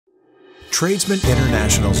Tradesmen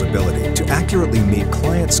International's ability to accurately meet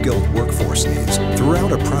client-skilled workforce needs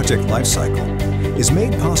throughout a project lifecycle is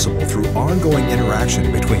made possible through ongoing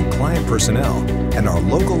interaction between client personnel and our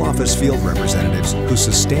local office field representatives who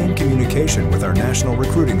sustain communication with our National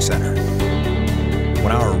Recruiting Center.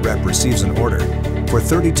 When our rep receives an order for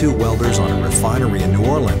 32 welders on a refinery in New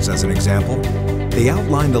Orleans, as an example, they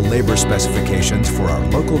outline the labor specifications for our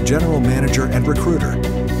local general manager and recruiter,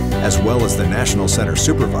 as well as the National Center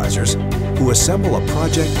supervisors who assemble a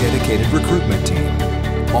project-dedicated recruitment team.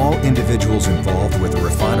 All individuals involved with a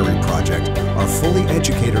refinery project are fully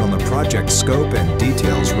educated on the project scope and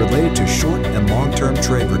details related to short and long-term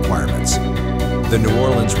trade requirements. The New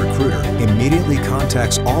Orleans recruiter immediately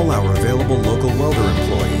contacts all our available local welder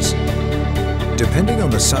employees. Depending on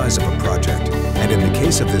the size of a project, and in the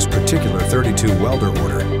case of this particular 32 welder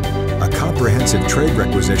order, a comprehensive trade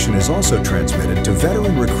requisition is also transmitted to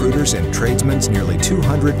veteran recruiters in Tradesmen's nearly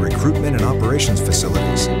 200 recruitment and operations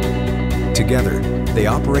facilities. Together, they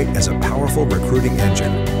operate as a powerful recruiting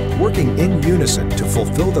engine, working in unison to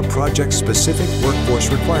fulfill the project's specific workforce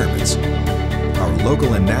requirements. Our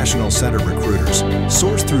local and national center recruiters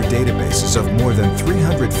source through databases of more than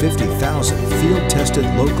 350,000 field-tested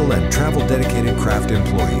local and travel-dedicated craft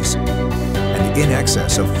employees, and in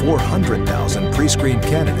excess of 400,000 pre-screened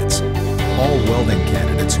candidates. All welding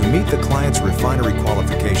candidates who meet the client's refinery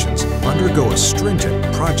qualifications undergo a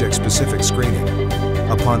stringent project-specific screening.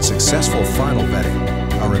 Upon successful final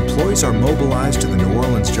vetting, our employees are mobilized to the New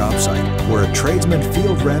Orleans job site, where a tradesman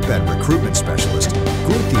field rep and recruitment specialist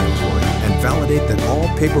greet the employee and validate that all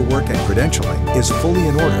paperwork and credentialing is fully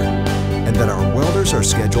in order, and that our welders are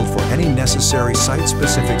scheduled for any necessary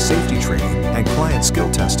site-specific safety training and client skill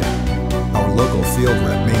testing. Our local field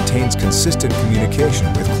rep maintains consistent communication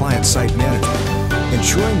with client site management,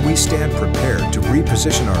 ensuring we stand prepared to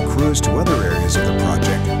reposition our crews to other areas of the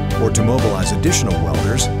project or to mobilize additional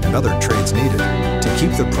welders and other trades needed to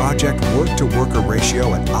keep the project work-to-worker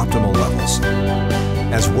ratio at optimal levels.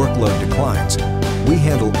 As workload declines, we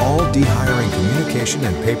handle all dehiring communication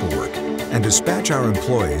and paperwork and dispatch our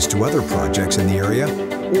employees to other projects in the area,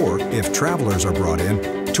 or, if travelers are brought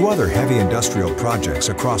in, to other heavy industrial projects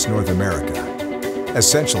across North America.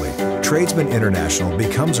 Essentially, Tradesmen International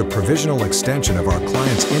becomes a provisional extension of our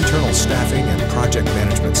clients' internal staffing and project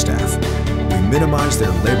management staff. We minimize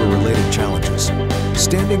their labor-related challenges,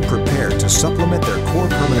 standing prepared to supplement their core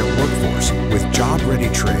permanent workforce with job-ready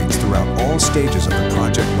trades throughout all stages of the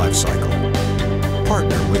project lifecycle.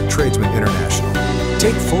 Partner with Tradesmen International.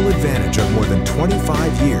 Take full advantage of more than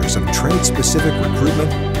 25 years of trade-specific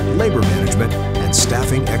recruitment, labor management, and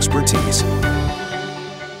staffing expertise.